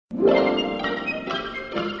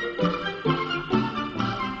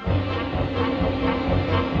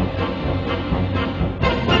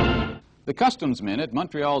The customs men at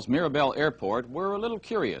Montreal's Mirabel Airport were a little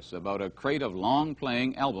curious about a crate of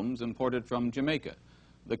long-playing albums imported from Jamaica.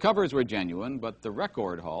 The covers were genuine, but the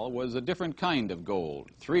record haul was a different kind of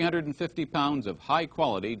gold, 350 pounds of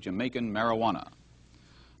high-quality Jamaican marijuana.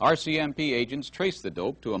 RCMP agents traced the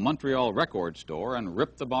dope to a Montreal record store and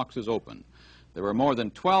ripped the boxes open. There were more than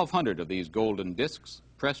 1,200 of these golden discs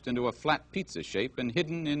pressed into a flat pizza shape and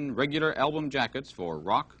hidden in regular album jackets for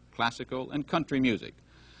rock, classical, and country music.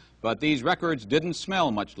 But these records didn't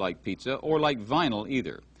smell much like pizza or like vinyl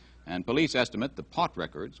either. And police estimate the pot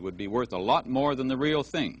records would be worth a lot more than the real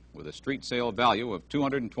thing, with a street sale value of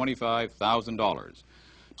 $225,000.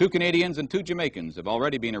 2 Canadians and 2 Jamaicans have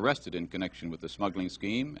already been arrested in connection with the smuggling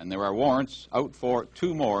scheme, and there are warrants out for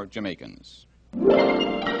 2 more Jamaicans.